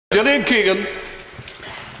Gillian Keegan.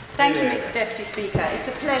 Thank you, Mr Deputy Speaker. It's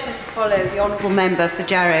a pleasure to follow the Honourable Member for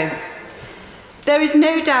Jarrow. There is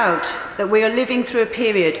no doubt that we are living through a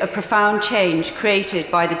period of profound change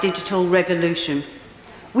created by the digital revolution.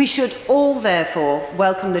 We should all, therefore,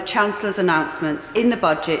 welcome the Chancellor's announcements in the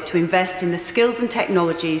budget to invest in the skills and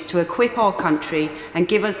technologies to equip our country and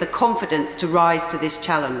give us the confidence to rise to this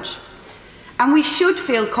challenge. And we should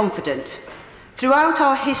feel confident. Throughout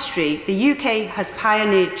our history, the UK has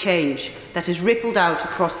pioneered change that has rippled out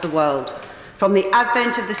across the world. From the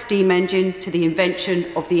advent of the steam engine to the invention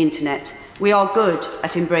of the internet, we are good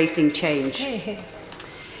at embracing change.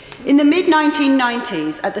 In the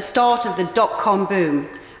mid-1990s, at the start of the dot-com boom,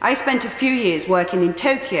 I spent a few years working in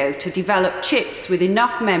Tokyo to develop chips with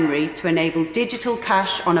enough memory to enable digital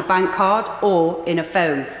cash on a bank card or in a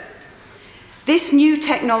phone. This new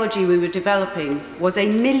technology we were developing was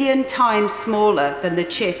 1,000,000 times smaller than the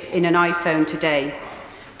chip in an iPhone today.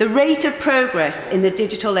 The rate of progress in the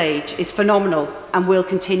digital age is phenomenal and will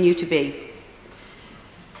continue to be.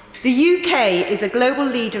 The UK is a global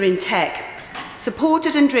leader in tech,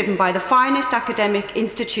 supported and driven by the finest academic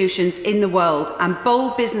institutions in the world and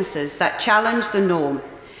bold businesses that challenge the norm.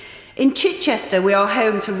 In Chichester, we are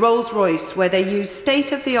home to Rolls-Royce, where they use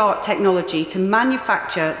state-of-the-art technology to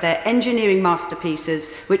manufacture their engineering masterpieces,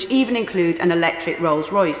 which even include an electric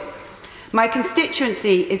Rolls-Royce. My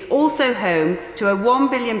constituency is also home to a £1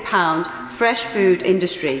 billion fresh food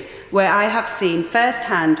industry, where I have seen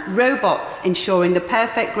firsthand robots ensuring the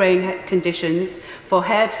perfect growing conditions for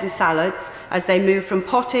herbs and salads as they move from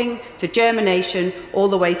potting to germination all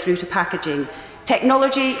the way through to packaging.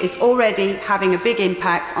 Technology is already having a big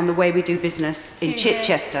impact on the way we do business in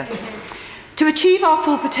Chichester. To achieve our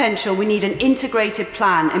full potential, we need an integrated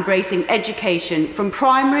plan embracing education from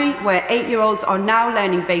primary, where 8-year-olds are now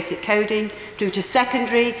learning basic coding, through to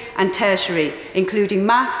secondary and tertiary, including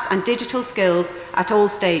maths and digital skills at all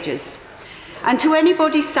stages. And to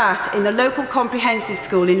anybody sat in the local comprehensive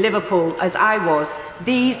school in Liverpool, as I was,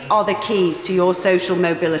 these are the keys to your social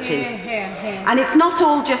mobility. And it's not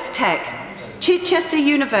all just tech. Chichester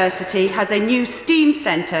University has a new STEAM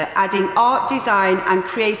centre adding art, design and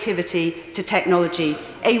creativity to technology,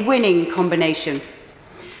 a winning combination.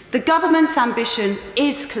 The government's ambition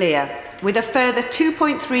is clear, with a further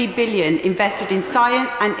 £2.3 billion invested in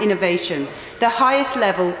science and innovation, the highest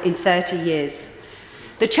level in 30 years.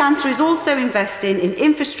 The Chancellor is also investing in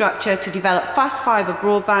infrastructure to develop fast fibre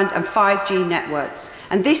broadband and 5G networks.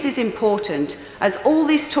 And this is important, as all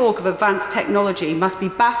this talk of advanced technology must be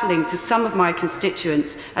baffling to some of my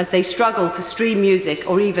constituents as they struggle to stream music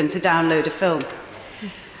or even to download a film.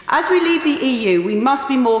 As we leave the EU, we must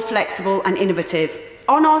be more flexible and innovative.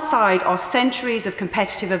 On our side are centuries of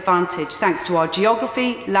competitive advantage thanks to our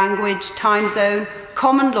geography, language, time zone,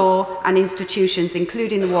 common law and institutions,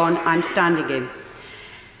 including the one I'm standing in.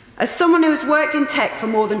 As someone who has worked in tech for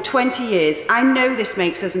more than 20 years, I know this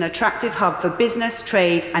makes us an attractive hub for business,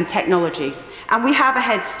 trade and technology, and we have a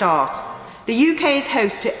head start. The UK is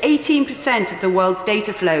host to 18% of the world's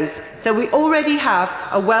data flows, so we already have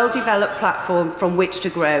a well-developed platform from which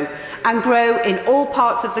to grow, and grow in all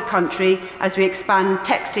parts of the country as we expand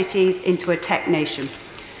tech cities into a tech nation.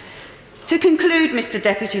 To conclude, Mr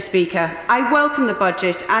Deputy Speaker, I welcome the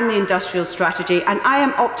budget and the industrial strategy, and I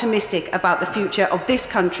am optimistic about the future of this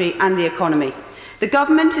country and the economy. The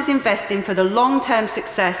government is investing for the long-term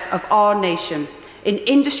success of our nation, in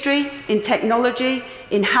industry, in technology,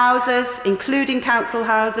 in houses, including council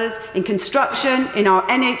houses, in construction, in our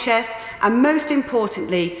NHS, and most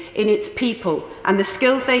importantly, in its people and the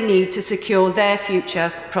skills they need to secure their future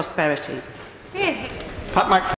prosperity.